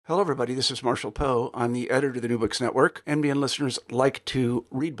Hello, everybody. This is Marshall Poe. I'm the editor of the New Books Network. NBN listeners like to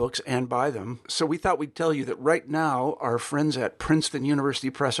read books and buy them. So we thought we'd tell you that right now, our friends at Princeton University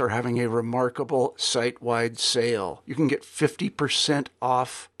Press are having a remarkable site-wide sale. You can get 50%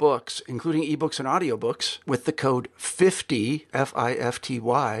 off books, including ebooks and audiobooks, with the code 50,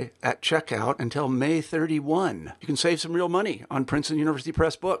 F-I-F-T-Y, at checkout until May 31. You can save some real money on Princeton University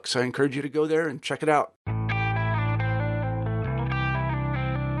Press books. I encourage you to go there and check it out.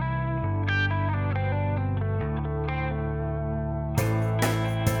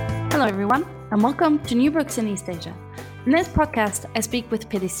 Hello everyone, and welcome to New Books in East Asia. In this podcast, I speak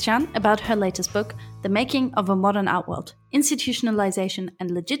with Phyllis Chan about her latest book, The Making of a Modern Art World, Institutionalization and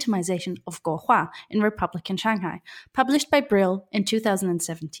Legitimization of Guohua in Republican Shanghai, published by Brill in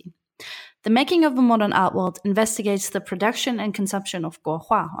 2017. The Making of a Modern Art World investigates the production and consumption of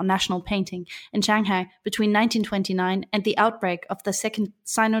Guohua, or national painting, in Shanghai between 1929 and the outbreak of the Second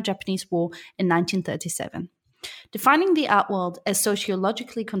Sino-Japanese War in 1937. Defining the art world as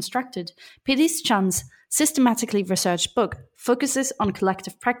sociologically constructed, Phyllis Chan's systematically researched book focuses on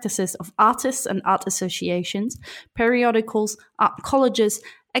collective practices of artists and art associations, periodicals, art colleges,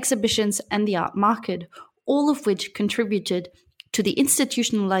 exhibitions, and the art market, all of which contributed to the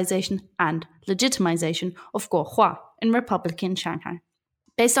institutionalization and legitimization of Guohua in Republican Shanghai.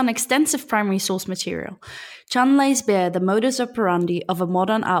 Based on extensive primary source material, Chan lays bare the modus operandi of a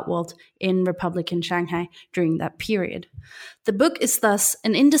modern art world in Republican Shanghai during that period. The book is thus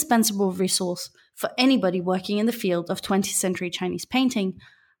an indispensable resource for anybody working in the field of 20th century Chinese painting,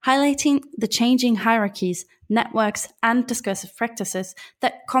 highlighting the changing hierarchies, networks, and discursive practices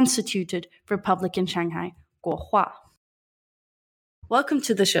that constituted Republican Shanghai Guohua. Welcome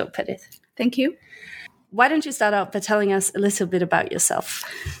to the show, Phyllis. Thank you. Why don't you start out by telling us a little bit about yourself?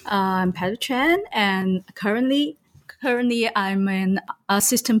 I'm Phyllis Chan, and currently I'm an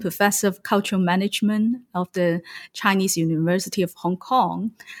assistant professor of cultural management of the Chinese University of Hong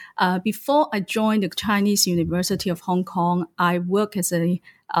Kong. Before I joined the Chinese University of Hong Kong, I worked as an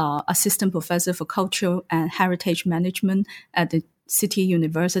assistant professor for cultural and heritage management at the City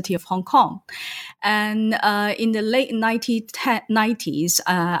University of Hong Kong. And in the late 1990s,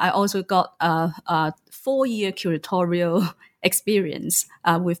 I also got a 4-year curatorial experience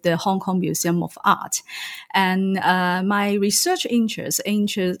with the Hong Kong Museum of Art. And my research interest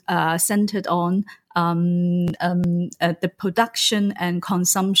centered on the production and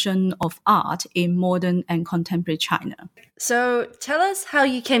consumption of art in modern and contemporary China. So tell us how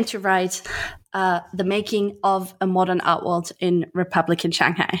you came to write The Making of a Modern Art World in Republican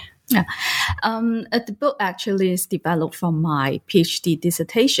Shanghai. Yeah. The book actually is developed from my PhD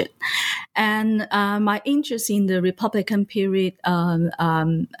dissertation. And my interest in the Republican period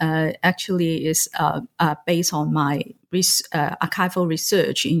actually is based on my archival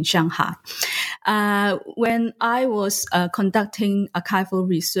research in Shanghai. When I was conducting archival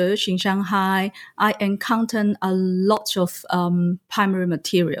research in Shanghai, I encountered a lot of primary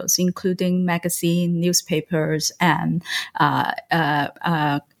materials, including magazines, newspapers, and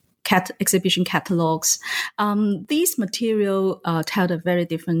exhibition catalogs. These materials tell the very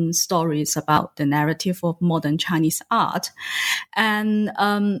different stories about the narrative of modern Chinese art. And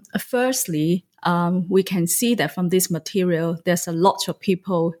firstly, we can see that from this material, there's a lot of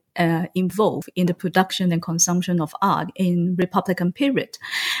people involved in the production and consumption of art in Republican period.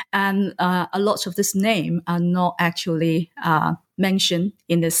 And a lot of these names are not actually mentioned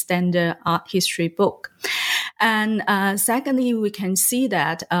in the standard art history book. And secondly, we can see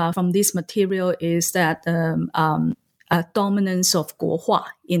that from this material is that dominance of Guohua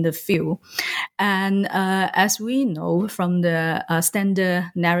in the field. And as we know from the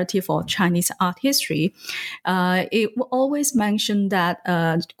standard narrative of Chinese art history, it always mentioned that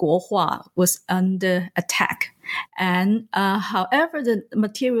Guohua was under attack. And however, the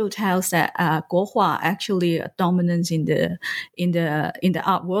material tells that Guohua actually a dominance in the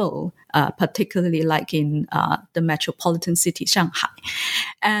art world, particularly like in the metropolitan city Shanghai.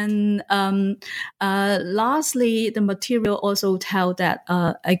 And lastly, the material also tells that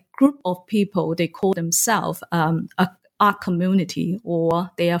a group of people, they call themselves a art community,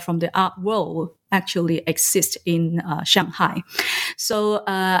 or they are from the art world, actually exist in Shanghai. So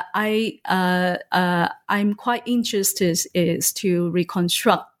I'm quite interested is to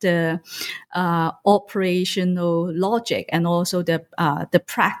reconstruct the operational logic and also the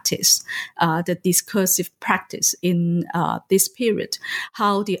practice, the discursive practice in this period,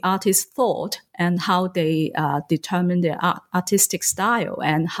 how the artists thought and how they determine their artistic style,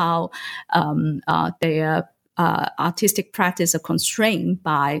 and how their artistic practice are constrained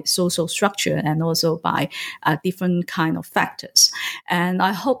by social structure and also by different kind of factors. And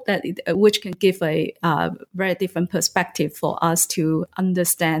I hope that which can give a very different perspective for us to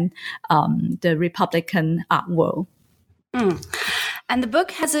understand the Republican art world. And the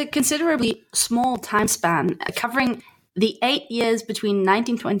book has a considerably small time span, covering the 8 years between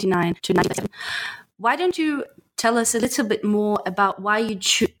 1929 to 1937. Why don't you tell us a little bit more about why you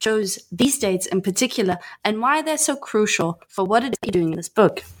chose these dates in particular and why they're so crucial for what it is you're doing in this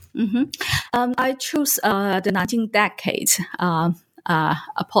book? I chose the 19 decades.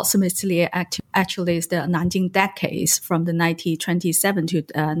 Approximately, actually, is the 19 decades from the 1927 to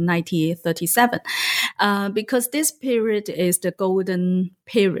 1937, because this period is the golden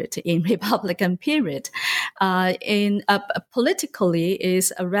period in Republican period. Politically,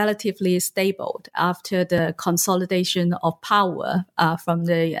 is relatively stable after the consolidation of power from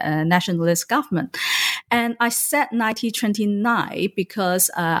the nationalist government. And I said 1929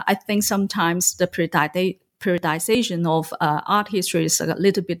 because I think sometimes the periodization of art history is a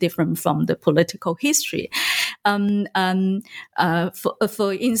little bit different from the political history. For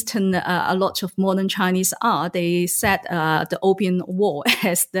instance, a lot of modern Chinese art, they set the Opium War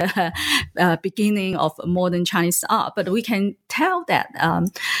as the beginning of modern Chinese art. But we can tell that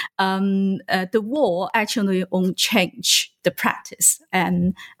the war actually won't change the practice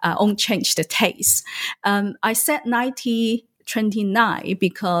and won't change the taste. I said 1929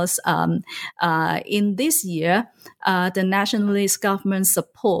 because in this year, the nationalist government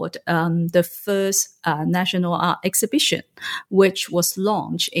support the first national art exhibition, which was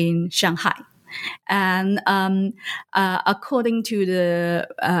launched in Shanghai. And according to the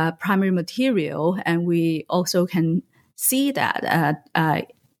primary material, and we also can see that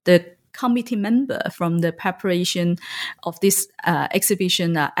the committee member from the preparation of this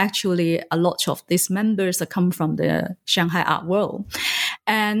exhibition, actually a lot of these members come from the Shanghai art world.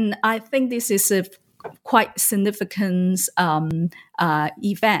 And I think this is a quite significant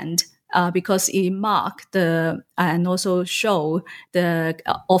event because it marked and also show the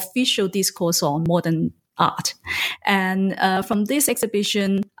official discourse on modern art. And from this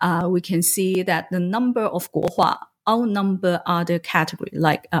exhibition, we can see that the number of guohua outnumber other categories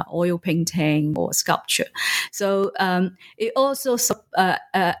like oil painting or sculpture. So it also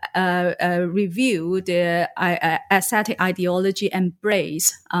reviewed the aesthetic ideology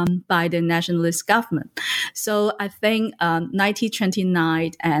embraced by the nationalist government. So I think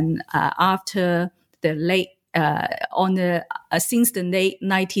 1929 and after the late since the late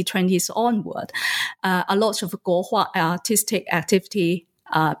 1920s onward, a lot of guohua artistic activity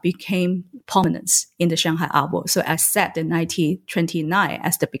became prominent in the Shanghai art world. So I set the 1929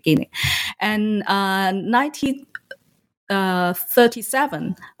 as the beginning. And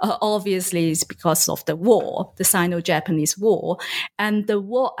 1937, obviously, is because of the war, the Sino-Japanese War. And the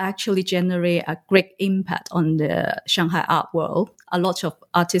war actually generated a great impact on the Shanghai art world. A lot of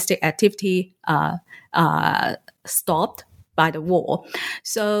artistic activity stopped by the war.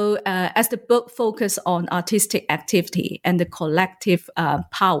 So as the book focused on artistic activity and the collective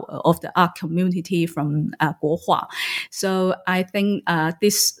power of the art community from Guohua. So I think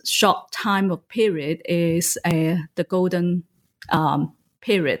this short time of period is the golden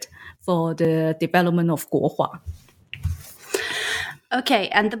period for the development of Guohua. Okay,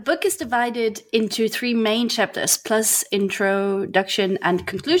 and the book is divided into 3 main chapters, plus introduction and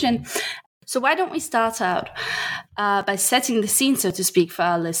conclusion. So why don't we start out by setting the scene, so to speak, for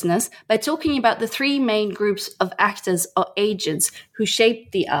our listeners, by talking about the 3 main groups of actors or agents who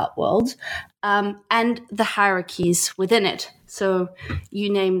shaped the art world and the hierarchies within it. So you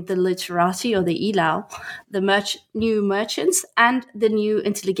named the literati or the ilao, the new merchants, and the new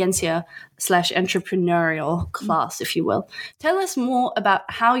intelligentsia / entrepreneurial class, if you will. Tell us more about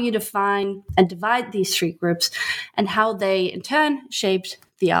how you define and divide these 3 groups and how they, in turn, shaped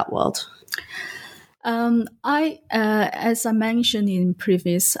the art world. As I mentioned in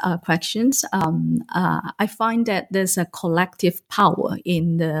previous questions, I find that there's a collective power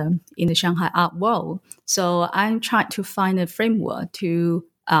in the Shanghai art world. So I'm trying to find a framework to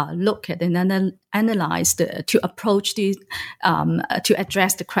look at and analyze to approach the to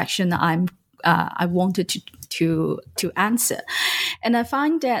address the question I wanted to answer. And I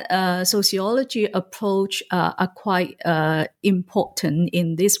find that sociology approach are quite important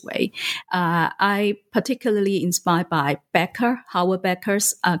in this way. I particularly inspired by Howard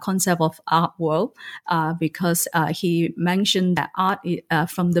Becker's concept of art world, because he mentioned that art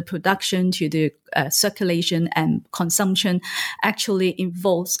from the production to the circulation and consumption actually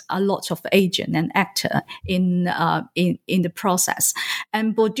involves a lot of agent and actor in the process.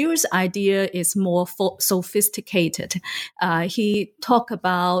 And Bourdieu's idea is more sophisticated sophisticated. He talked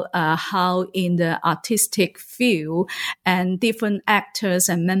about how in the artistic field and different actors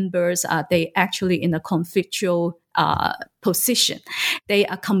and members, they actually in a conflictual position. They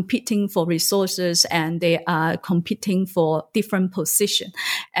are competing for resources and they are competing for different position.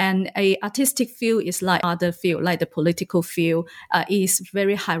 And a artistic field is like other field, like the political field, is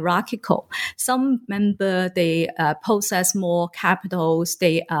very hierarchical. Some member, they possess more capitals.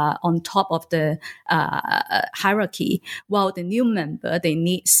 They are on top of the hierarchy, while the new member, they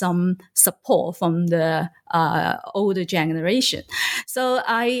need some support from the older generation. So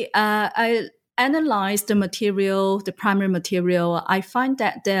I analyze the material, the primary material. I find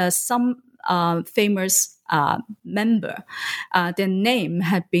that there are some famous member. Their name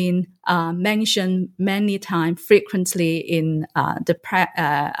had been mentioned many times, frequently in the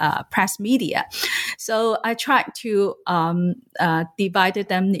press media. So I tried to divide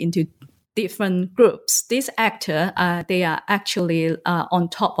them into different groups. These actors, they are actually on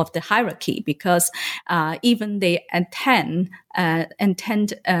top of the hierarchy because even they attend a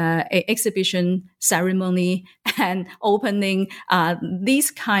exhibition ceremony and opening,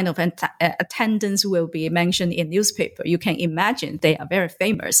 these kind of attendance will be mentioned in newspaper. You can imagine they are very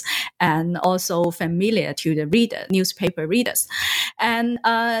famous and also familiar to the newspaper readers. And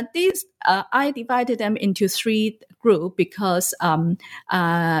these I divided them into three groups because since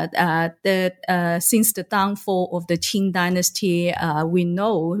the downfall of the Qing dynasty, we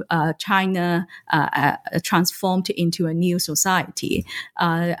know China transformed into a new society.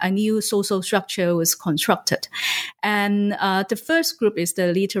 A new social structure was constructed. And the first group is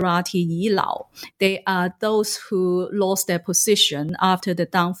the literati Yilao. They are those who lost their position after the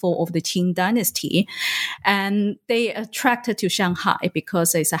downfall of the Qing dynasty. And they attracted to Shanghai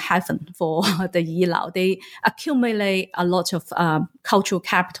because it's a heaven for the Yilao. They accumulate a lot of cultural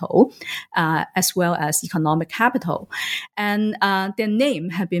capital as well as economic capital. And their name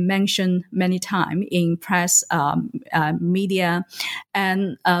have been mentioned many times in press, media.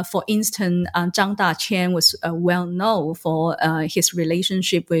 And for instance, Zhang Daqian was well known for his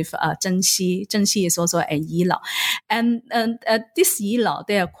relationship with Zheng Xi. Zheng Xi is also a Yilao. And this Yilao,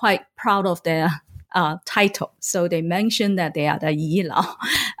 they are quite proud of their title. So they mentioned that they are the Yilao.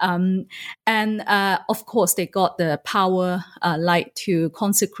 And of course, they got the power like to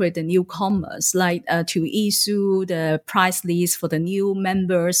consecrate the newcomers, like to issue the prize list for the new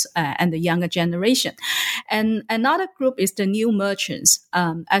members and the younger generation. And another group is the new merchants.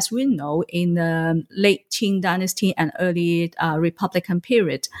 As we know, in the late Qing dynasty and early Republican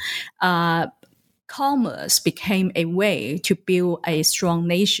period, commerce became a way to build a strong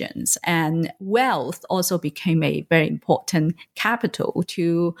nation, and wealth also became a very important capital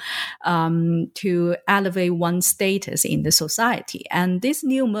to elevate one's status in the society. And these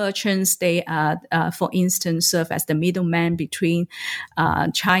new merchants, they for instance, serve as the middleman between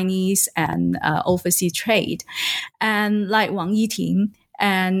Chinese and overseas trade. And like Wang Yiting,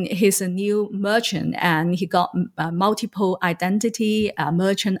 and he's a new merchant, and he got multiple identity,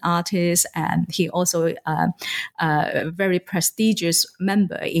 merchant artist, and he also a very prestigious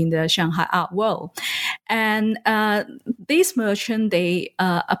member in the Shanghai art world. And these merchants, they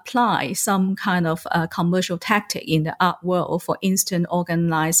apply some kind of commercial tactic in the art world. For instance,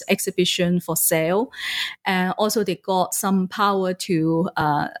 organize exhibition for sale, and also they got some power to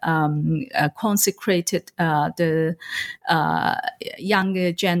consecrated the younger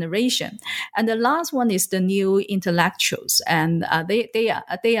generation. And the last one is the new intellectuals, and they are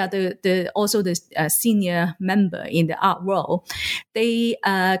the also the senior member in the art world. They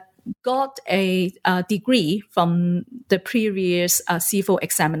got a degree from the previous civil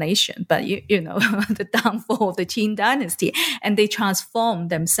examination, but you know the downfall of the Qing dynasty, and they transformed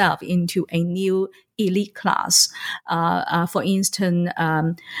themselves into a new elite class. For instance,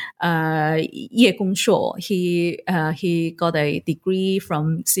 Ye Gongshou, he got a degree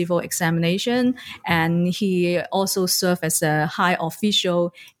from civil examination, and he also served as a high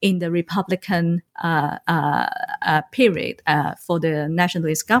official in the Republican period for the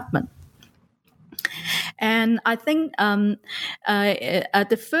nationalist government. And I think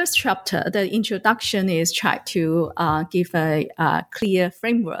the first chapter, the introduction, is try to give a clear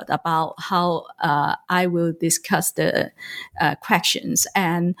framework about how I will discuss the questions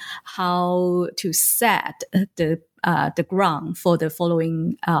and how to set the ground for the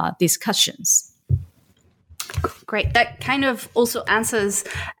following discussions. Great. That kind of also answers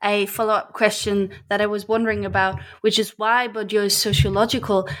a follow-up question that I was wondering about, which is why Bourdieu's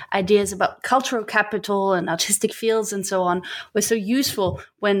sociological ideas about cultural capital and artistic fields and so on were so useful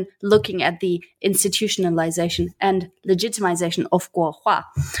when looking at the institutionalization and legitimization of Guohua.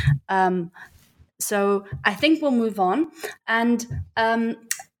 So I think we'll move on. And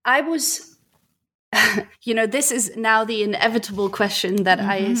I was... this is now the inevitable question that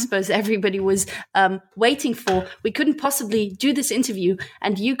I suppose everybody was waiting for. We couldn't possibly do this interview,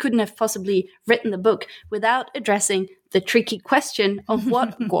 and you couldn't have possibly written the book without addressing the tricky question of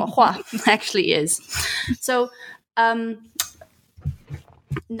what Guohua actually is. So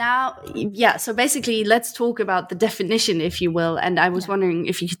so basically, let's talk about the definition, if you will. And I was wondering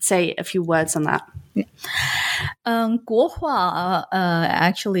if you could say a few words on that. Yeah. Guohua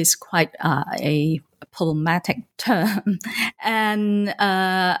actually is quite a problematic term. And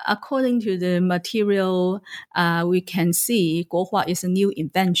according to the material, we can see Guohua is a new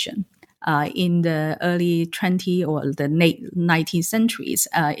invention. In the early 20th or the late 19th centuries.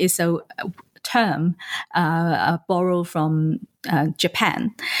 It's a term borrowed from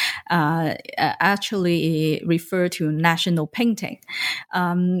Japan, actually refer to national painting.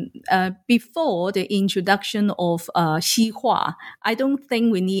 Before the introduction of Xihua, I don't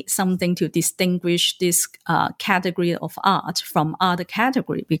think we need something to distinguish this category of art from other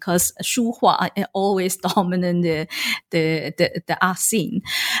category, because Shuhua always dominant the art scene.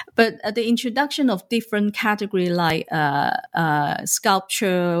 But the introduction of different category like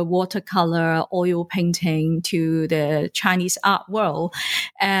sculpture, watercolor, oil painting to the Chinese art world,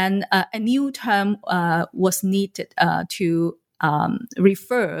 and a new term was needed to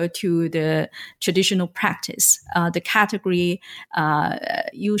refer to the traditional practice. The category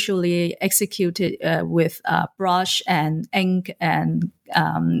usually executed with brush and ink and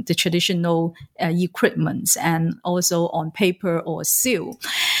the traditional equipments, and also on paper or seal.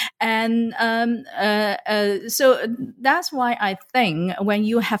 And so that's why I think when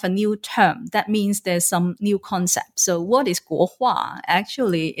you have a new term, that means there's some new concept. So what is Guohua?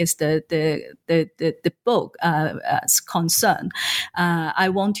 Actually, is the book concern. I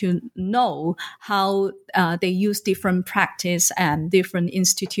want to know how they use different practice and different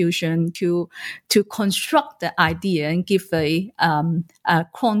institution to construct the idea and give a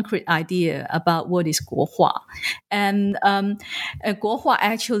concrete idea about what is Guohua. And Guohua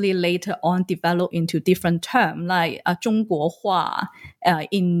actually later on developed into different terms like Zhongguohua.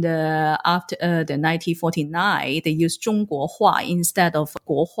 After the 1949, they used Zhongguohua instead of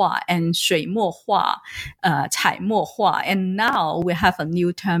Guohua, and Shuimohua, Caimohua, and now we have a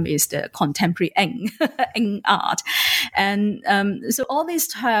new term is the contemporary ink art. And so all these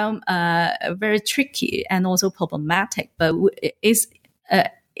terms are very tricky and also problematic, but is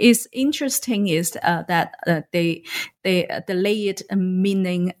interesting is that the layered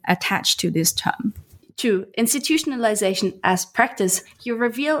meaning attached to this term. To institutionalization as practice, you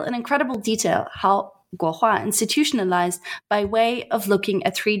reveal in incredible detail how Guohua institutionalized by way of looking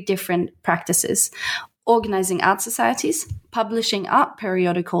at 3 different practices: organizing art societies, publishing art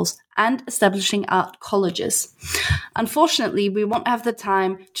periodicals, and establishing art colleges. Unfortunately, we won't have the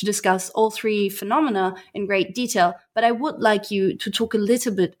time to discuss all 3 phenomena in great detail, but I would like you to talk a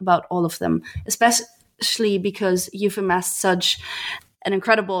little bit about all of them, especially because you've amassed such an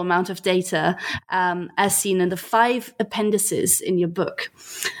incredible amount of data, as seen in the 5 appendices in your book.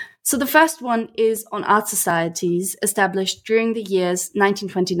 So the first one is on art societies established during the years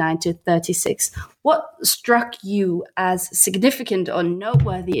 1929 to 36. What struck you as significant or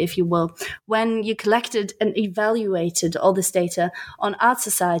noteworthy, if you will, when you collected and evaluated all this data on art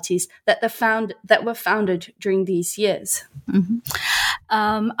societies that were founded during these years? Mm-hmm.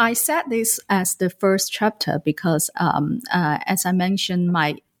 I said this as the first chapter because, as I mentioned,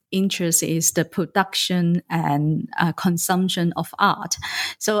 my interest is the production and consumption of art.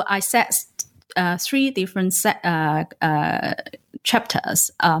 So I set 3 different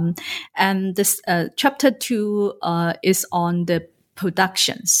chapters. And this chapter 2 is on the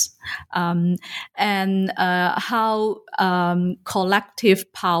productions and how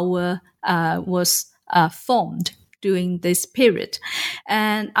collective power was formed during this period.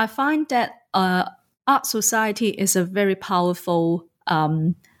 And I find that art society is a very powerful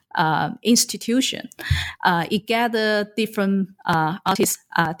institution. It gathers different artists,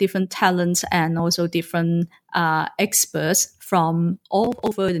 different talents, and also different experts from all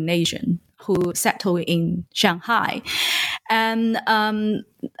over the nation who settle in Shanghai. And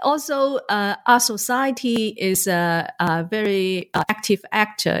also, art society is a very active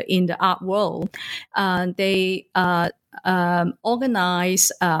actor in the art world. They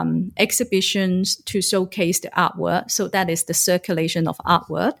organize exhibitions to showcase the artwork. So that is the circulation of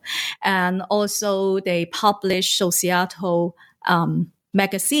artwork. And also they publish societal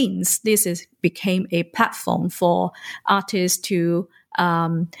magazines. This became a platform for artists to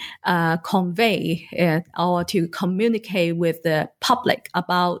convey or to communicate with the public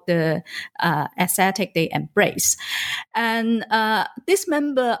about the aesthetic they embrace. And this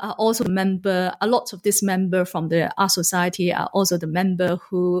member are also a lot of this member from the art society are also the member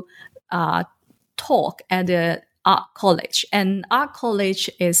who talk at the Art College. And Art College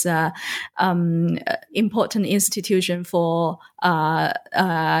is a important institution for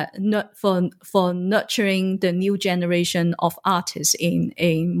nurturing the new generation of artists in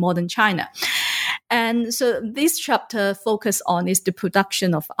modern China. And so this chapter focus on is the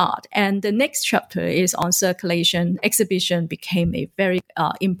production of art. And the next chapter is on circulation. Exhibition became a very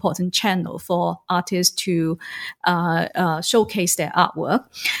important channel for artists to showcase their artwork.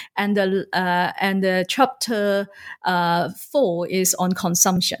 And the chapter 4 is on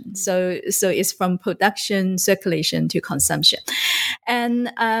consumption. So it's from production, circulation to consumption.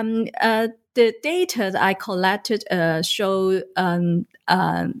 And the data that I collected show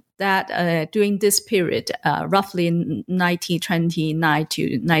that during this period, roughly 1929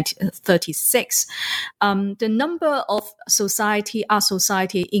 to 1936, the number of art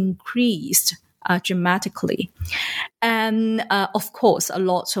society increased dramatically. And of course, a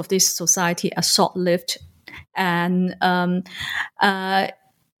lot of this society are short-lived. And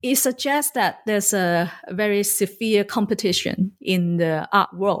it suggests that there's a very severe competition in the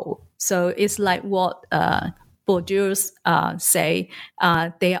art world. So it's like what Bourdieu say,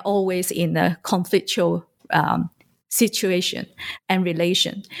 they are always in a conflictual situation and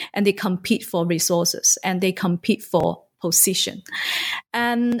relation, and they compete for resources and they compete for position.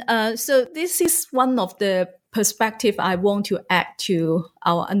 And so this is one of the perspective I want to add to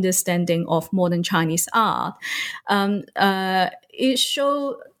our understanding of modern Chinese art. It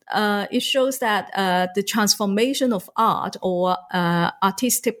shows that the transformation of art or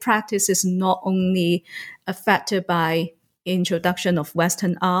artistic practice is not only affected by introduction of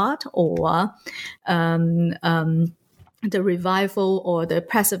Western art or the revival or the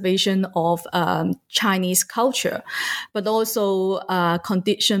preservation of Chinese culture, but also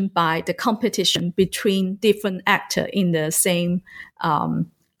conditioned by the competition between different actors in the same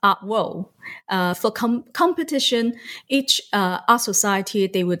art world. For competition, each art society,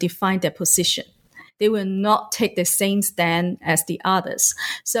 they will define their position. They will not take the same stand as the others.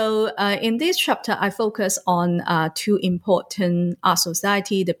 So in this chapter, I focus on two important art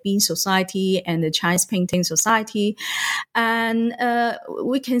society, the Bean Society and the Chinese Painting Society. And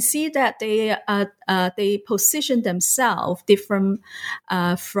we can see that they position themselves different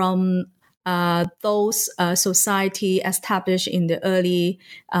from those society established in the early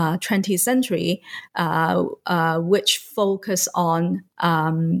 20th century, which focus on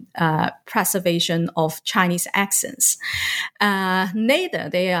preservation of Chinese accents.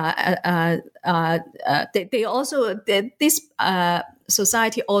 Neither this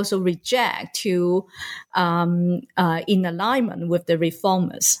society also reject to in alignment with the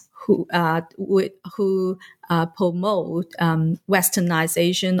reformers who promote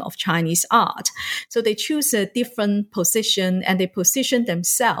westernization of Chinese art. So they choose a different position and they position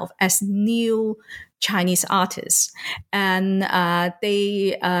themselves as new Chinese artists. And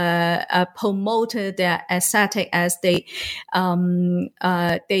they promoted their aesthetic as they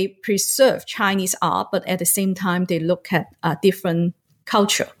preserve Chinese art, but at the same time they look at different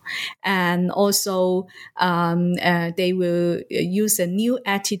culture. And also they will use a new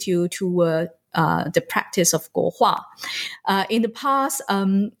attitude toward the practice of Guohua. In the past,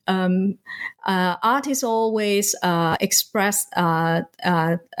 artists always expressed,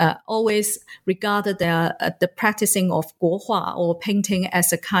 always regarded the practicing of Guohua or painting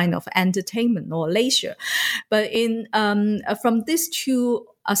as a kind of entertainment or leisure. But from these two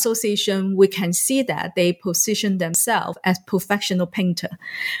association, we can see that they position themselves as professional painter.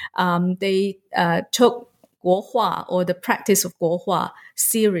 They took Guohua or the practice of Guohua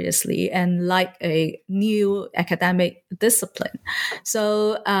seriously and like a new academic discipline.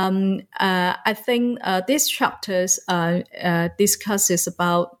 So I think this chapter discusses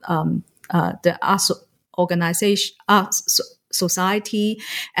about the art organization, art society,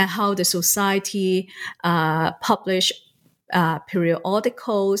 and how the society publish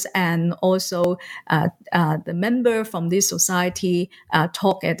periodicals, and also the member from this society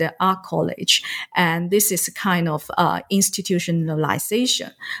talk at the art college. And this is a kind of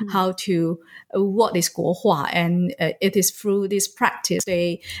institutionalization, what is Guohua. And it is through this practice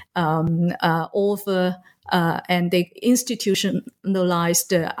they offer and they institutionalize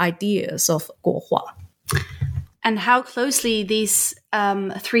the ideas of Guohua. And how closely these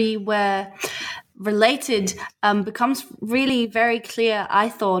three were related becomes really very clear, I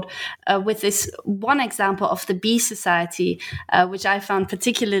thought, with this one example of the Bee Society, which I found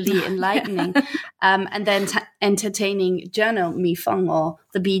particularly enlightening, and then entertaining journal Mi Feng, or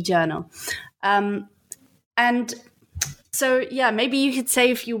the Bee Journal. And so, yeah, maybe you could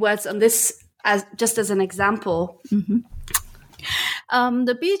say a few words on this as an example. Mm-hmm.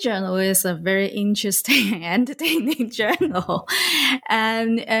 The Bee Journal is a very interesting and entertaining journal.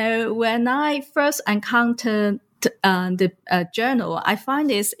 And when I first encountered the journal, I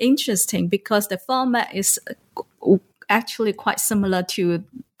find it interesting because the format is actually quite similar to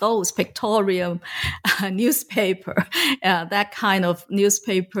those pictorial newspaper. That kind of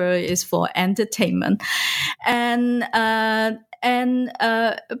newspaper is for entertainment.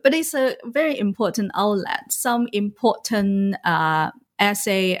 But it's a very important outlet. Some important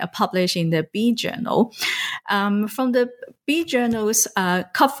essay published in the Bee Journal. From the Bee Journal's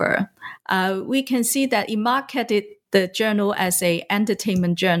cover, we can see that it marketed the journal as a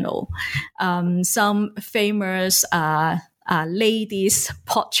entertainment journal. Some famous ladies'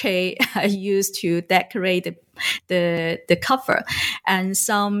 portrait are used to decorate the cover, and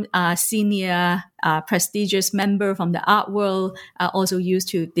some senior prestigious member from the art world are also used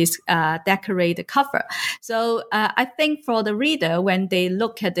to decorate the cover. So I think for the reader, when they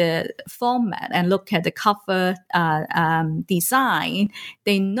look at the format and look at the cover design,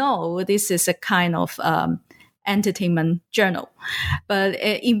 they know this is a kind of entertainment journal. But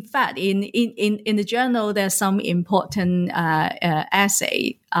in fact, in the journal, there's some important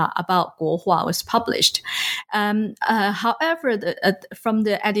essay about Guohua was published. However, from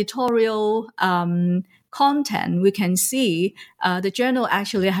the editorial content, we can see the journal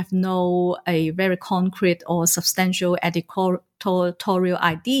actually have no a very concrete or substantial editorial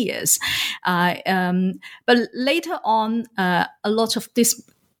ideas. But later on, a lot of this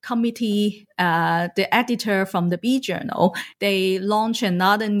committee, the editor from the Bee Journal, they launched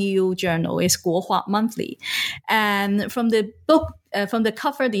another new journal, it's Guohua Monthly. And from the book, from the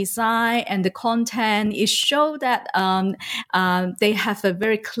cover design and the content, it showed that they have a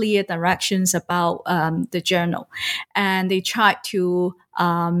very clear directions about the journal. And they tried to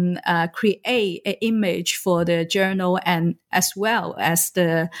create an image for the journal and as well as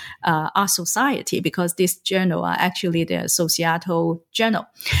the art society, because this journal are actually the societal journal.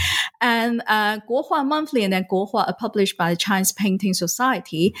 And Guohua Monthly and then Guohua are published by the Chinese Painting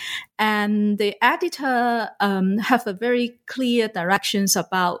Society. And the editor have a very clear directions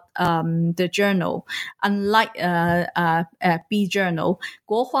about the journal. Unlike Bee Journal,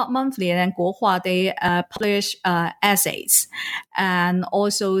 Guohua Monthly and then Guohua, they publish essays and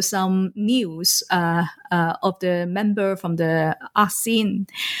also some news of the member from the art scene.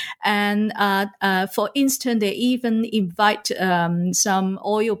 And for instance, they even invite some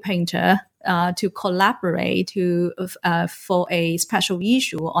oil painter to collaborate for a special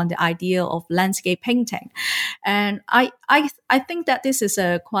issue on the idea of landscape painting. And I think that this is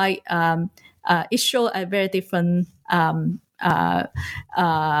a quite it shows a very different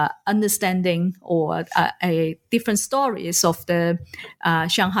understanding or a different stories of the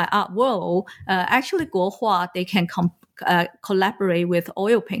Shanghai art world. Actually, Guohua, they can collaborate with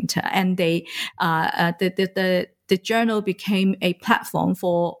oil painter, and they the journal became a platform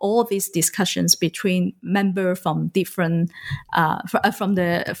for all these discussions between members from different from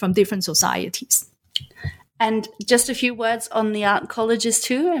different societies. And just a few words on the art colleges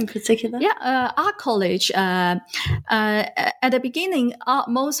too, in particular. Yeah, art college. At the beginning,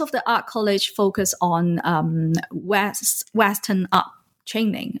 most of the art college focus on Western art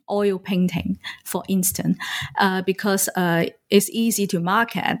training, oil painting, for instance, because it's easy to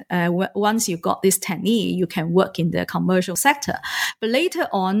market. Once you got this technique, you can work in the commercial sector. But later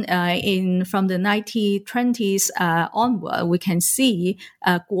on, from the 1920s onward, we can see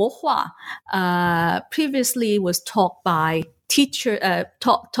Guohua previously was taught by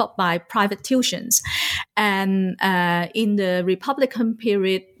taught by private tuitions. And in the Republican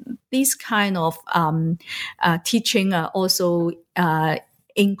period, this kind of teaching are also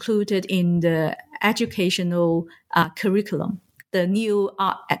included in the educational curriculum, the new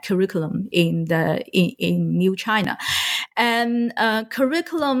art curriculum in New China. And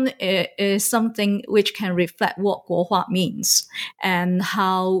curriculum is something which can reflect what Guohua means and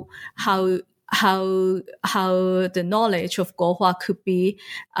how the knowledge of Guohua could be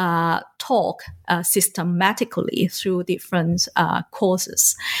taught systematically through different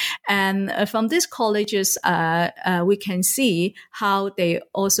courses. And from these colleges, we can see how they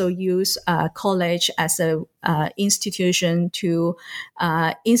also use college as a institution to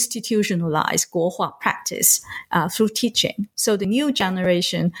institutionalize 国画 practice through teaching. So the new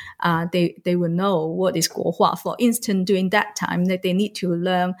generation, they will know what is 国画. For instance, during that time, that they need to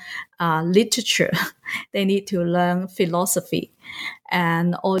learn literature, they need to learn philosophy,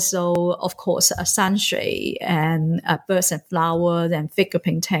 and also, of course, sanshui and birds and flowers and figure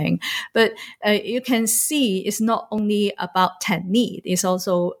painting. But you can see it's not only about technique; it's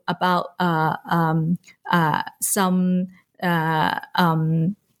also about some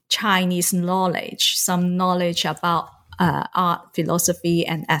Chinese knowledge, some knowledge about art, philosophy,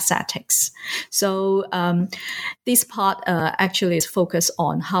 and aesthetics. So this part actually is focused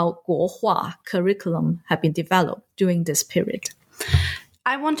on how 国画 curriculum have been developed during this period.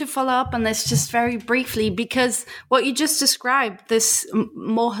 I want to follow up on this just very briefly, because what you just described, this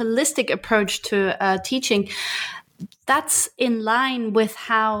more holistic approach to teaching, that's in line with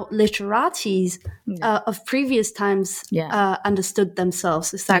how literatis of previous times understood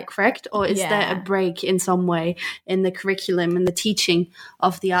themselves. Is that correct? Or is there a break in some way in the curriculum and the teaching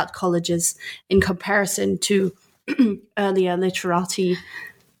of the art colleges in comparison to earlier literati?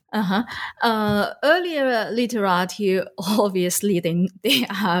 Earlier literati, obviously, they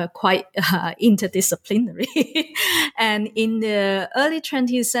are quite interdisciplinary. And in the early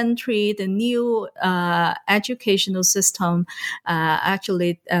 20th century, the new educational system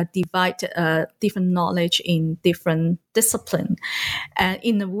actually divide different knowledge in different discipline. And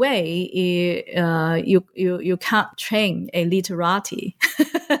in a way, you can't train a literati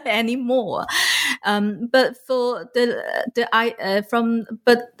anymore. But for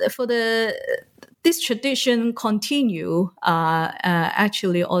this tradition continue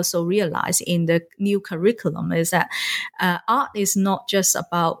actually also realized in the new curriculum is that art is not just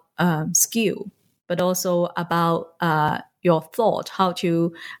about skill, but also about your thought,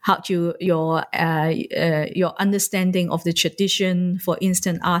 your understanding of the tradition, for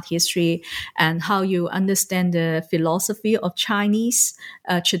instance, art history, and how you understand the philosophy of Chinese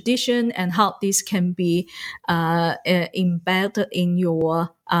tradition, and how this can be embedded in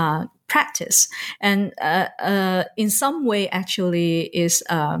your practice. And in some way actually is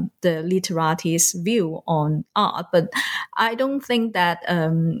the literati's view on art, but I don't think that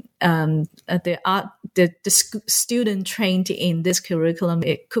the student trained in this curriculum,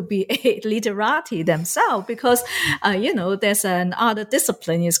 it could be a literati themselves, because there's another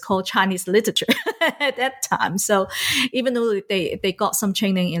discipline is called Chinese literature at that time. So even though they got some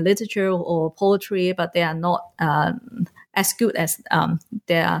training in literature or poetry, but they are not as good as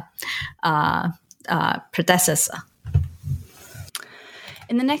their predecessor.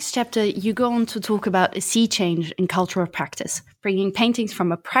 In the next chapter, you go on to talk about a sea change in cultural practice, bringing paintings from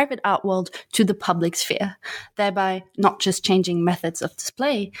a private art world to the public sphere, thereby not just changing methods of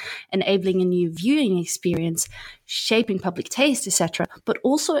display, enabling a new viewing experience, shaping public taste, etc., but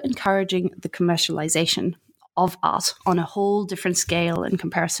also encouraging the commercialization of art on a whole different scale in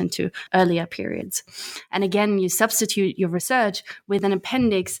comparison to earlier periods. And again, you substitute your research with an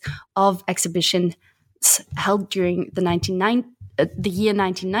appendix of exhibitions held during the year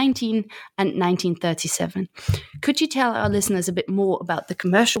 1919 and 1937. Could you tell our listeners a bit more about the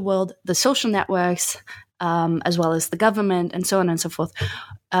commercial world, the social networks, as well as the government, and so on and so forth,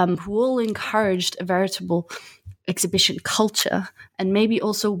 who all encouraged a veritable exhibition culture, and maybe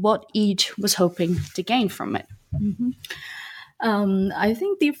also what each was hoping to gain from it? Mm-hmm. I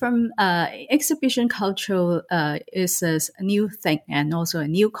think different exhibition culture is a new thing and also a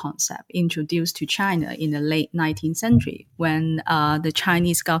new concept introduced to China in the late 19th century when the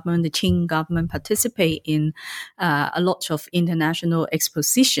Chinese government, the Qing government, participate in a lot of international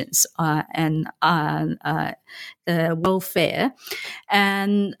expositions and the World Fair.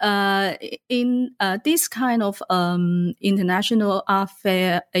 And in this kind of international art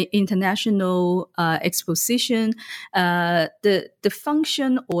fair, international exposition, the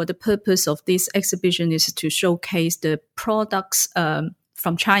function or the purpose of this exhibition is to showcase the products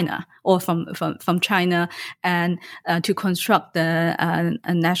from China or from China, and to construct the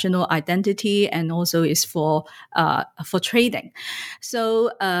national identity, and also is for trading.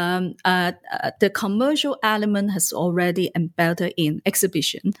 So the commercial element has already embedded in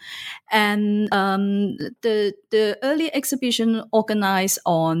exhibition, and the early exhibition organized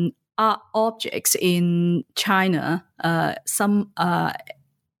on art objects in China,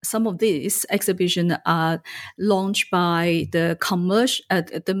 some of these exhibitions are launched by the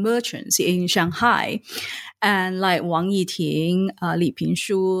merchants in Shanghai, And like Wang Yiting, Li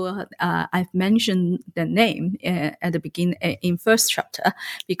Pingshu, I've mentioned the name at the beginning in first chapter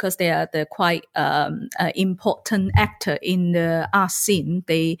because they are the quite important actor in the art scene.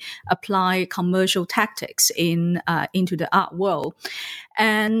 They apply commercial tactics into the art world.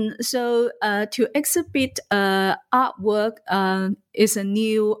 And so to exhibit artwork is a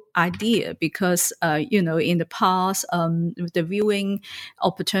new idea because, in the past, the viewing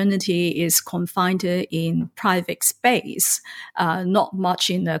opportunity is confined in private space, not much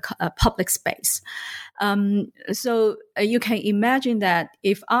in the public space. So you can imagine that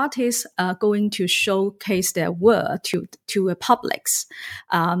if artists are going to showcase their work to a publics,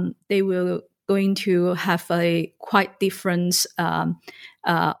 they will going to have a quite different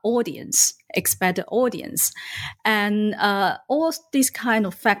audience, expected audience. And all these kind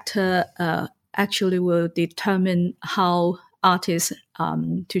of factor actually will determine how artists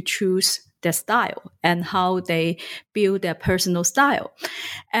to choose their style and how they build their personal style.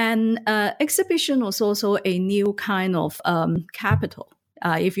 And exhibition was also a new kind of capital.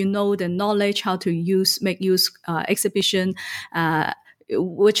 If you know the knowledge how to make use exhibition,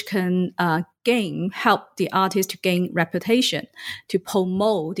 which can help the artist to gain reputation, to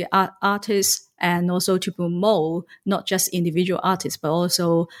promote the artists, and also to promote not just individual artists, but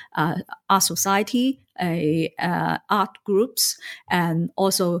also art society, art groups, and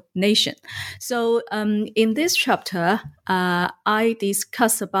also nation. So in this chapter, I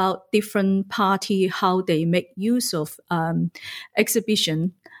discuss about different parties, how they make use of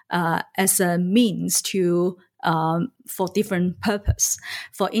exhibition as a means to for different purpose.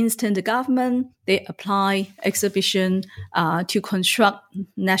 For instance, the government, they apply exhibition to construct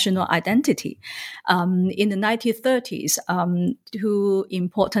national identity. In the 1930s, two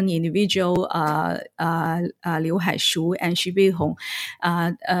important individuals, Liu Haishu and Xu Beihong,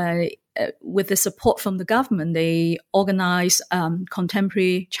 with the support from the government, they organized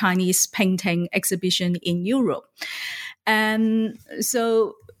contemporary Chinese painting exhibition in Europe. And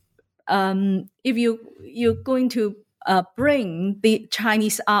so if you're going to bring the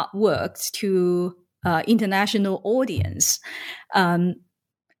Chinese artworks to international audience,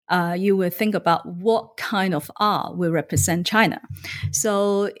 you will think about what kind of art will represent China.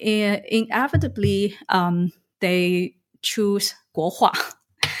 So inevitably, they choose Guohua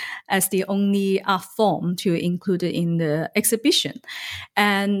as the only art form to include it in the exhibition.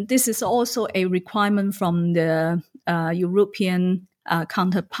 And this is also a requirement from the European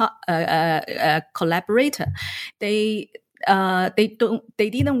counterpart collaborator. They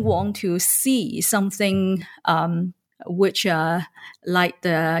didn't want to see something which like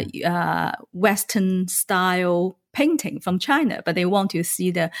the Western style painting from China, but they want to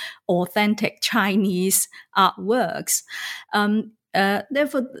see the authentic Chinese artworks.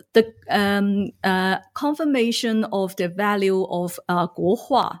 Therefore, the confirmation of the value of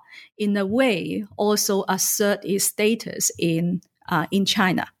Guohua in a way also assert its status in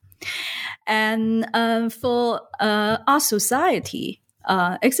China. And for art society,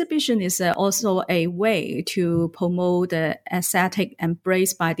 exhibition is also a way to promote the aesthetic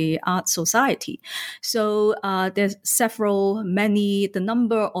embraced by the art society. So there's the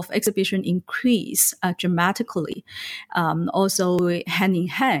number of exhibition increase dramatically, also hand in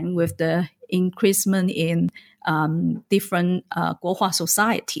hand with the increasement in different Guohua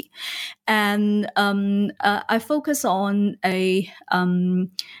society. And I focus on a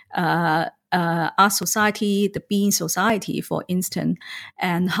art society, the Bean Society, for instance,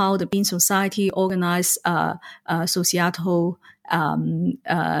 and how the Bean Society organize societal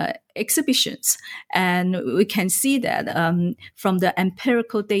exhibitions. And we can see that from the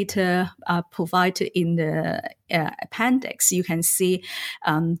empirical data provided in the appendix, you can see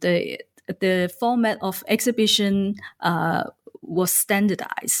the format of exhibition was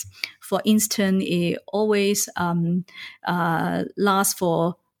standardized. For instance, it always lasts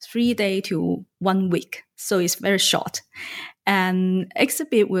for 3 days to 1 week. So it's very short. And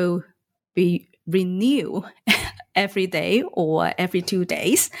exhibit will be renewed every day or every 2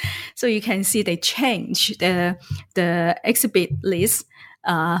 days. So you can see they change the exhibit list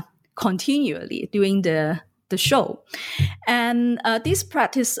continually during the show. And this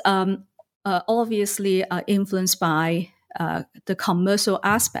practice obviously influenced by the commercial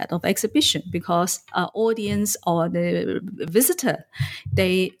aspect of exhibition, because audience or the visitor,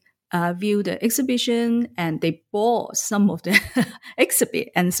 they view the exhibition and they bought some of the exhibit,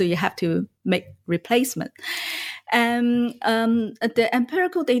 and so you have to make replacement. And the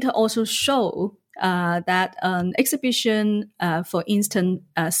empirical data also show that an exhibition, for instance,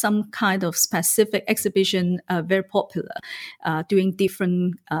 some kind of specific exhibition, very popular during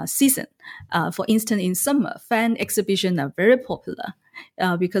different season. For instance, in summer, fan exhibition are very popular.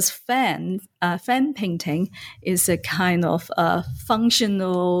 Because fan painting is a kind of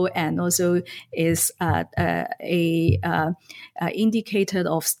functional and also is a indicator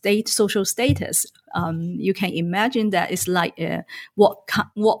of social status. You can imagine that it's like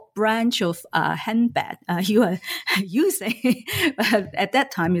what branch of handbag you are using at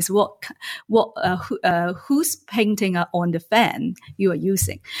that time is whose painting are on the fan you are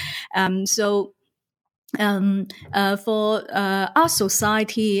using. For our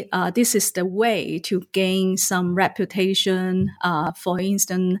society, this is the way to gain some reputation. For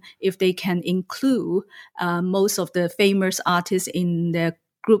instance, if they can include most of the famous artists in their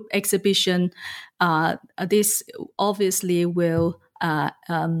group exhibition, this obviously will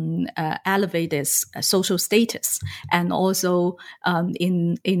elevate its social status, and also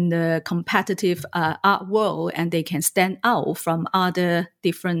in the competitive art world, and they can stand out from other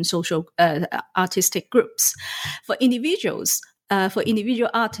different social artistic groups. For individual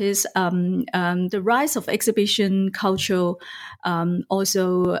artists, the rise of exhibition culture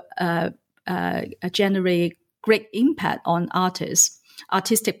also generate great impact on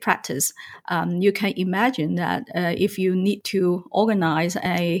artistic practice. You can imagine that if you need to organize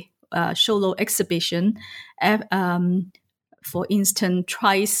a solo exhibition, for instance,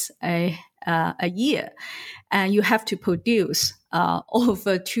 twice a year, and you have to produce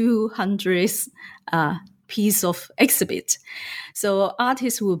over 200 piece of exhibit. So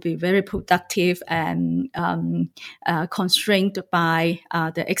artists will be very productive and constrained by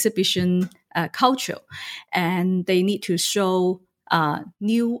the exhibition culture, and they need to show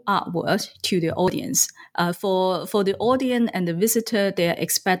new artwork to the audience. For the audience and the visitor, they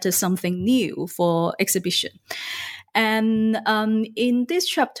expected something new for exhibition. And in this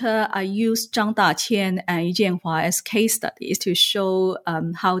chapter, I used Zhang Daqian and Yu Jianhua as case studies to show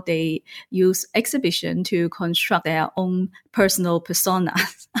how they use exhibition to construct their own personal persona.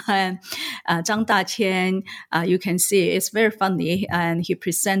 And Zhang Daqian, you can see it's very funny, and he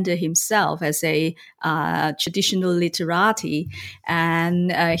presented himself as a traditional literati, and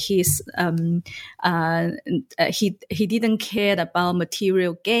he didn't care about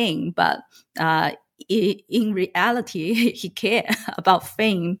material gain, but in reality, he cared about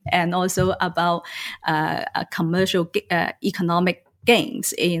fame and also about commercial economic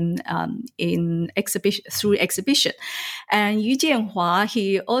gains in exhibition through exhibition. And Yu Jianhua,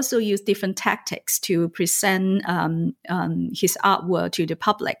 he also used different tactics to present his artwork to the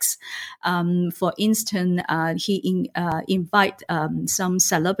publics. For instance, he invite some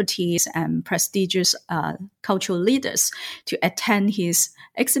celebrities and prestigious cultural leaders to attend his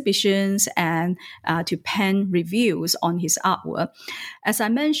exhibitions and to pen reviews on his artwork. As I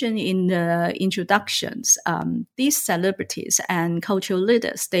mentioned in the introductions, these celebrities and cultural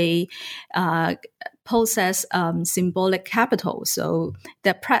leaders, they possess symbolic capital. So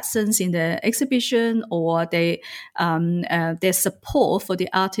their presence in the exhibition or their support for the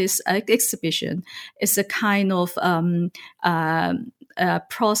artist's exhibition is a kind of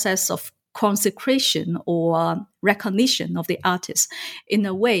process of consecration or recognition of the artist. In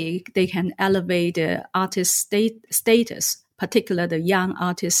a way, they can elevate the artist's status, particularly the young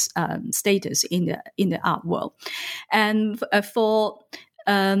artist status in the art world. And for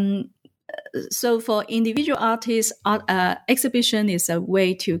individual artists, exhibition is a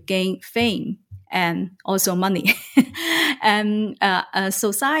way to gain fame and also money. And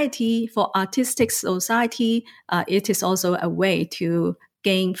society, for artistic society, it is also a way to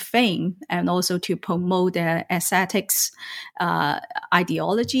gain fame and also to promote their aesthetics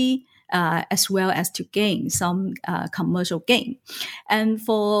ideology, as well as to gain some commercial gain. And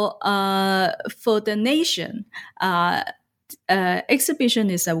for the nation,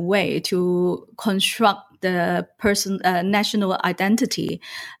 exhibition is a way to construct the national identity,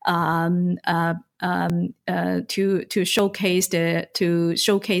 to showcase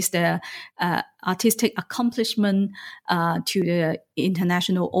the artistic accomplishment to the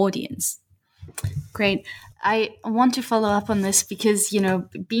international audience. Great. I want to follow up on this because,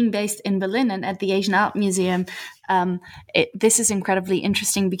 being based in Berlin and at the Asian Art Museum, this is incredibly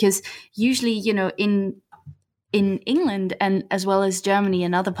interesting because usually, in in England and as well as Germany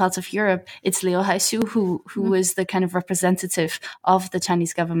and other parts of Europe, it's Liu Haixu who was the kind of representative of the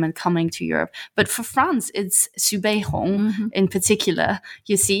Chinese government coming to Europe. But for France, it's Xu Beihong in particular,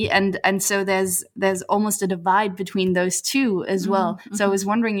 you see, and so there's almost a divide between those two as well. So I was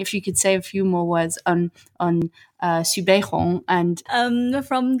wondering if you could say a few more words on Xu Beihong and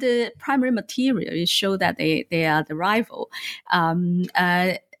from the primary material, it shows that they are the rival.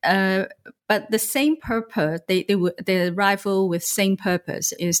 But the same purpose, they rival with same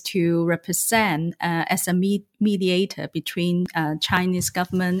purpose is to represent as a mediator between Chinese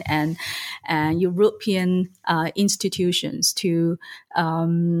government and European institutions to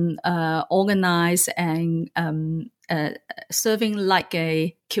organize and serving like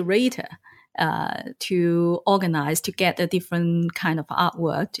a curator. To organize, to get a different kind of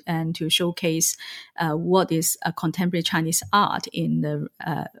artwork and to showcase what is a contemporary Chinese art in the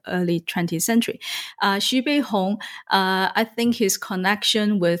early 20th century. Xu Beihong, I think his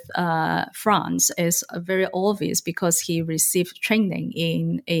connection with France is very obvious because he received training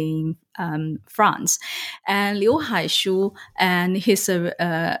in France. And Liu Haixu, and he's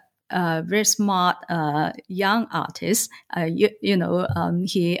very smart young artist.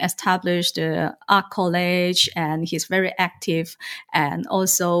 He established the art college, and he's very active, and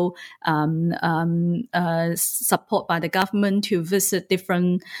also support by the government to visit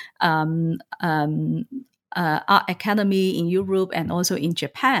different art academy in Europe and also in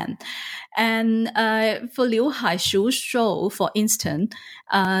Japan. And for Liu Haixu's show, for instance,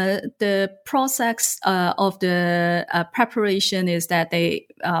 the process of the preparation is that Liu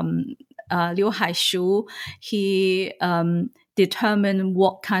Haixu, he determine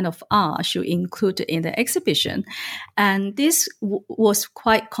what kind of art should include in the exhibition. And this was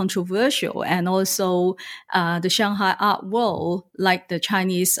quite controversial. And also the Shanghai Art World, like the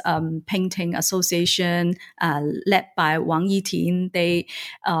Chinese Painting Association led by Wang Yiting, they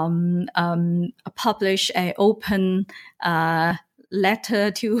published an open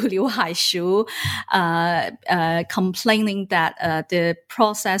letter to Liu Haixu complaining that the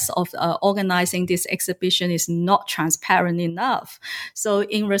process of organizing this exhibition is not transparent enough. So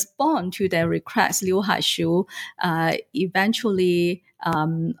in response to their request, Liu Haixu eventually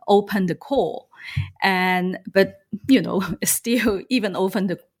opened the call. But still even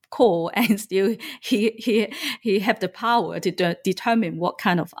opened the call, and still he have the power to determine what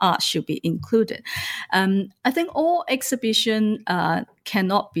kind of art should be included. I think all exhibition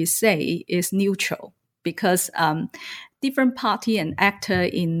cannot be say is neutral, because different party and actor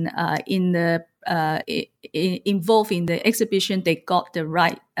in the involved in the exhibition, they got the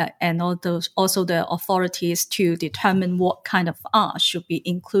right and also the authorities to determine what kind of art should be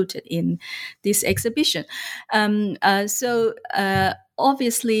included in this exhibition.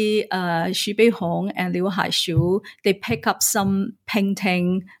 Obviously, Xu Beihong and Liu Haixu, they pick up some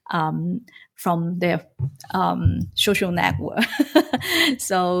painting from their social network.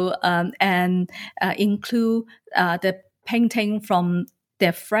 And include the painting from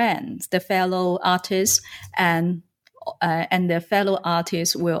their friends, the fellow artists, and their fellow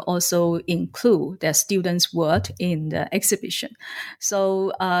artists will also include their students' work in the exhibition.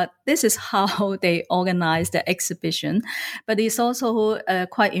 So this is how they organize the exhibition. But it's also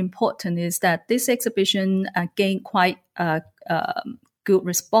quite important is that this exhibition gained quite good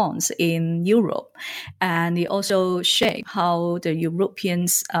response in Europe, and it also shaped how the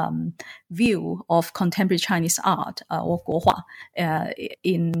Europeans' view of contemporary Chinese art or Guohua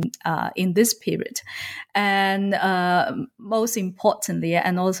in this period. And most importantly,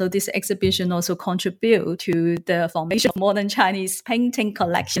 and also this exhibition also contribute to the formation of modern Chinese painting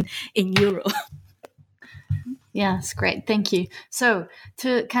collection in Europe. Yes, great. Thank you. So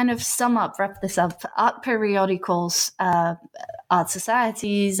to kind of wrap this up, art periodicals, art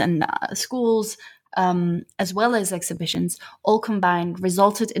societies and schools, as well as exhibitions, all combined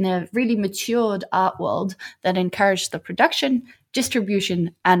resulted in a really matured art world that encouraged the production,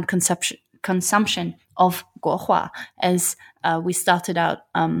 distribution, and consumption of Guohua, as we started out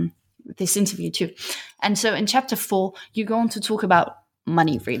this interview too. And so in chapter 4, you go on to talk about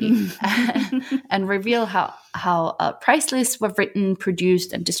money, really, and reveal how price lists were written,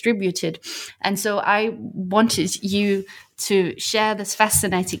 produced, and distributed. And so I wanted you to share this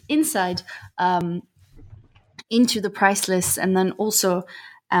fascinating insight into the price lists, and then also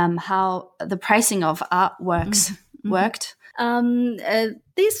how the pricing of artworks worked.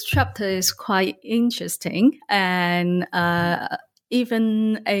 This chapter is quite interesting, and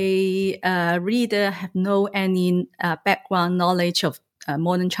even a reader have no any background knowledge of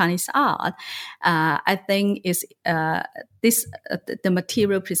modern Chinese art, I think is the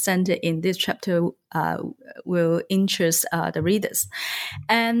material presented in this chapter will interest the readers.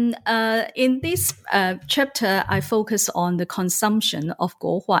 And in this chapter, I focus on the consumption of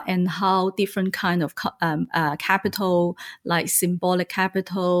guohua and how different kind of capital, like symbolic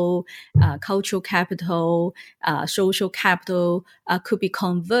capital, cultural capital, social capital, could be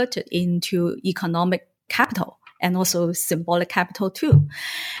converted into economic capital and also symbolic capital too.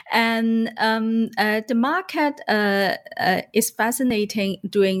 And the market is fascinating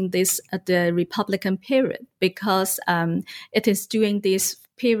during this the Republican period, because it is during this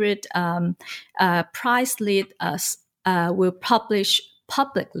period price lists will publish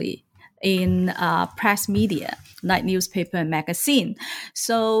publicly in press media like newspaper and magazine.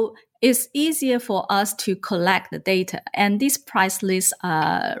 So it's easier for us to collect the data, and these price lists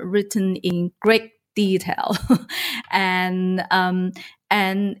are written in great detail. And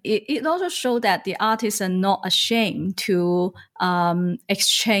it also showed that the artists are not ashamed to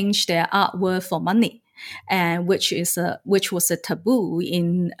exchange their artwork for money, and which was a taboo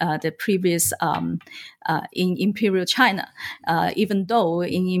in the previous in Imperial China. Even though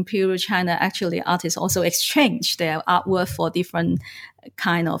in Imperial China, actually artists also exchange their artwork for different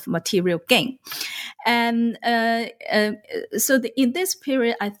kind of material gain. And so in this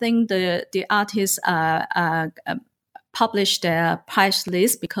period, I think the artists published their price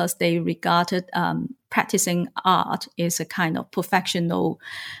list because they regarded practicing art is a kind of professional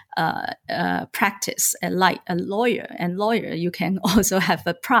practice, like a lawyer. And lawyer, you can also have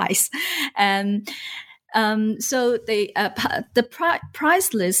a price. And so the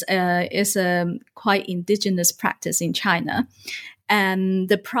price list is a quite indigenous practice in China. And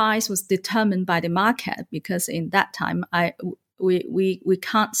the price was determined by the market, because in that time, we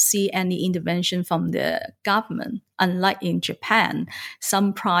can't see any intervention from the government. Unlike in Japan,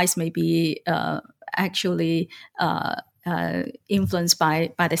 some price may be actually influenced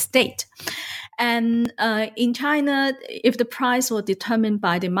by the state. And in China, if the price was determined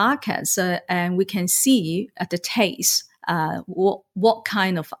by the markets, and we can see at the taste what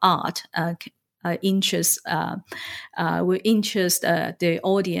kind of art will interest the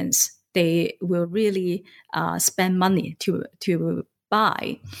audience, they will really spend money to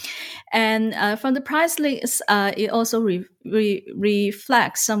buy. And from the price list, it also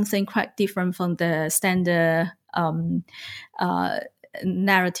reflects something quite different from the standard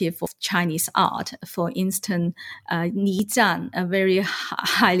narrative of Chinese art. For instance, Ni Zhan, a very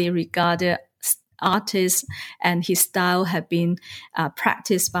highly regarded artist, and his style had been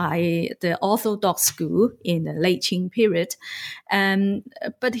practiced by the Orthodox school in the late Qing period.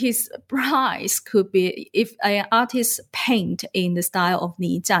 But his price could be, if an artist paint in the style of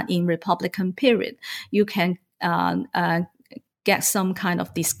Ni Zhan in Republican period, you can get some kind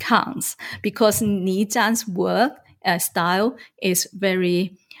of discounts, because Ni Zhan's work style is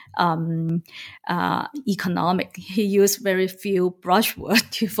very economic. He used very few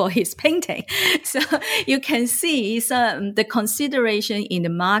brushwork for his painting. So you can see the consideration in the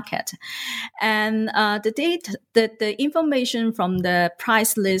market. And the information from the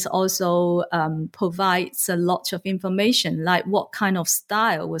price list also provides a lot of information, like what kind of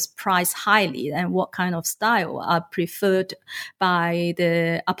style was priced highly and what kind of style are preferred are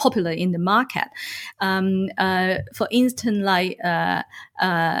popular in the market. For instance, like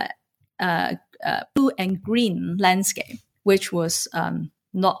blue and green landscape, which was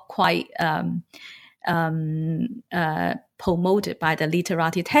not quite promoted by the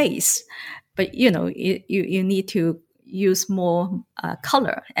literati taste. But you need to use more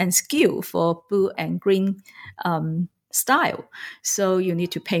color and skill for blue and green style, so you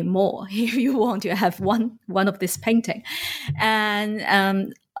need to pay more if you want to have one of this painting.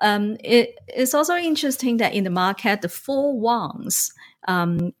 And it is also interesting that in the market, the four wangs,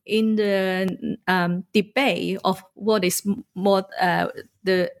 in the debate of what is more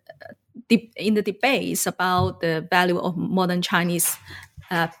in the debates about the value of modern Chinese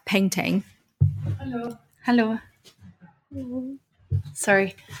painting. Hallo.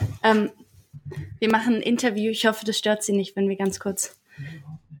 Sorry. Wir machen ein Interview. Ich hoffe, das stört Sie nicht, wenn wir ganz kurz.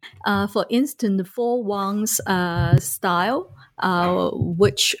 For instance, the four wangs style,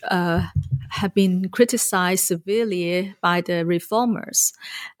 which have been criticized severely by the reformers.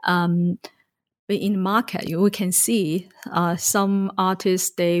 In the market, we can see some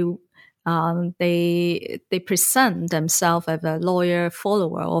artists, they present themselves as a loyal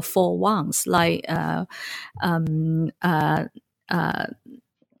follower or four wangs, like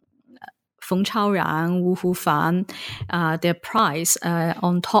Feng Chaoran, Wu Hufan. Their price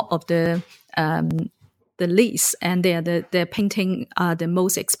on top of the the least, and their painting are the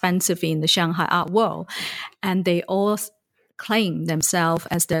most expensive in the Shanghai art world, and they all claim themselves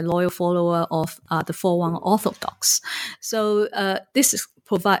as the loyal follower of the 4-1 Orthodox. So this is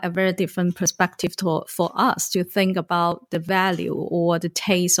provide a very different perspective for us to think about the value or the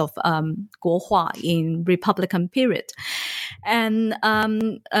taste of Guohua in Republican period. And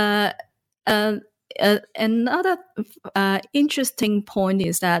another interesting point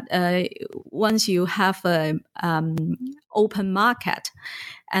is that once you have an open market,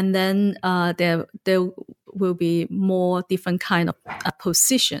 and then there will be more different kind of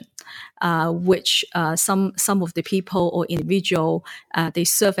position, which some of the people or individual they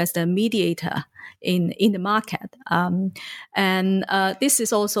serve as the mediator in the market, and this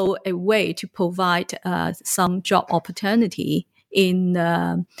is also a way to provide some job opportunity in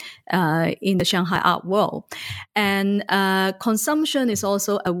the Shanghai art world. And consumption is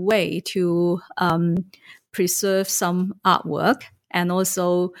also a way to preserve some artwork, and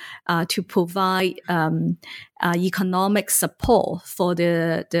also to provide economic support for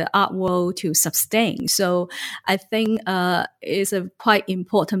the art world to sustain. So I think it's a quite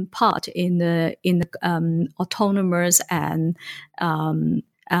important part in the autonomous and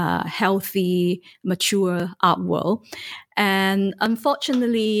healthy, mature art world. And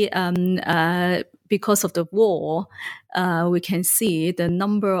unfortunately, because of the war, we can see the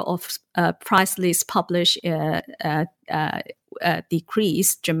number of price lists published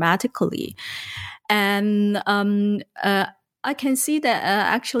decrease dramatically. And I can see that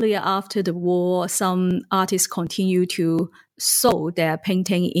actually after the war, some artists continue to sold their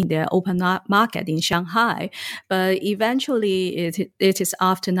painting in the open market in Shanghai. But eventually it is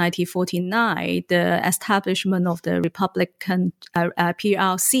after 1949, the establishment of the Republican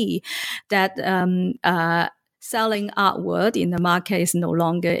PRC, that selling artwork in the market is no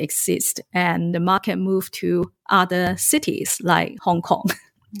longer exist, and the market moved to other cities like Hong Kong.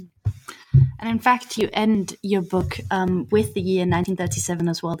 And in fact, you end your book with the year 1937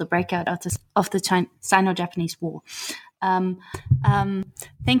 as well, the breakout of the Sino-Japanese War.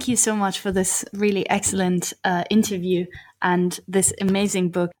 Thank you so much for this really excellent interview and this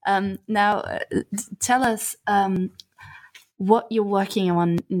amazing book. Now, tell us what you're working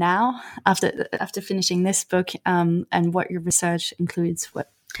on now after finishing this book, and what your research includes.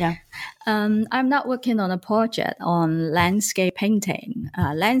 I'm not working on a project on landscape painting.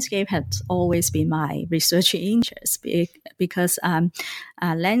 Landscape has always been my research interest because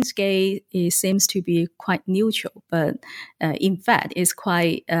landscape seems to be quite neutral, but in fact it's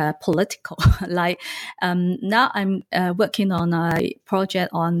quite political. Now I'm working on a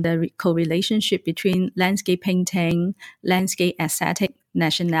project on the correlationship between landscape painting, landscape aesthetic,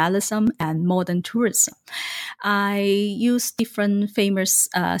 nationalism, and modern tourism. I use different famous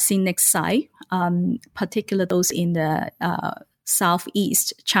scenic sites, particularly those in the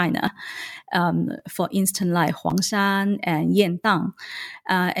southeast China, for instance, like Huangshan and Yandang,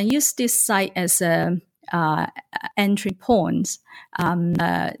 and use this site as a entry points.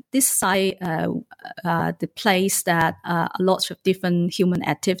 This site, the place that a lot of different human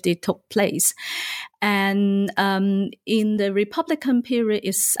activity took place. And in the Republican period,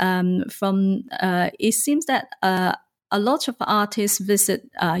 it seems that a lot of artists visit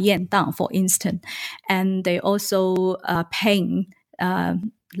Yandang, for instance, and they also paint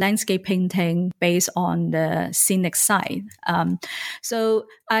landscape painting based on the scenic site. So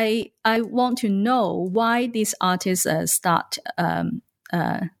I want to know why these artists start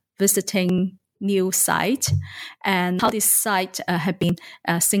visiting new site, and how this site have been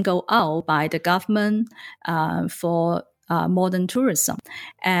singled out by the government for modern tourism,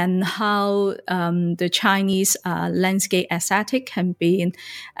 and how the Chinese landscape aesthetic can be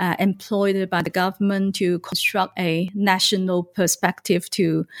employed by the government to construct a national perspective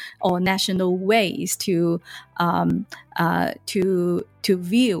or national ways to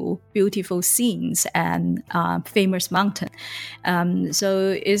view beautiful scenes and famous mountain.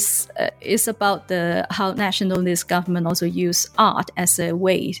 So it's about how nationalist government also use art as a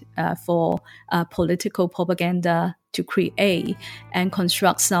way for political propaganda to create and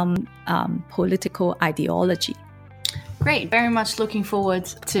construct some political ideology. Great. Very much looking forward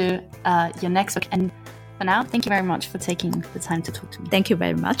to your next book. And for now, thank you very much for taking the time to talk to me. Thank you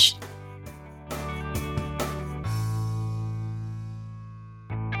very much.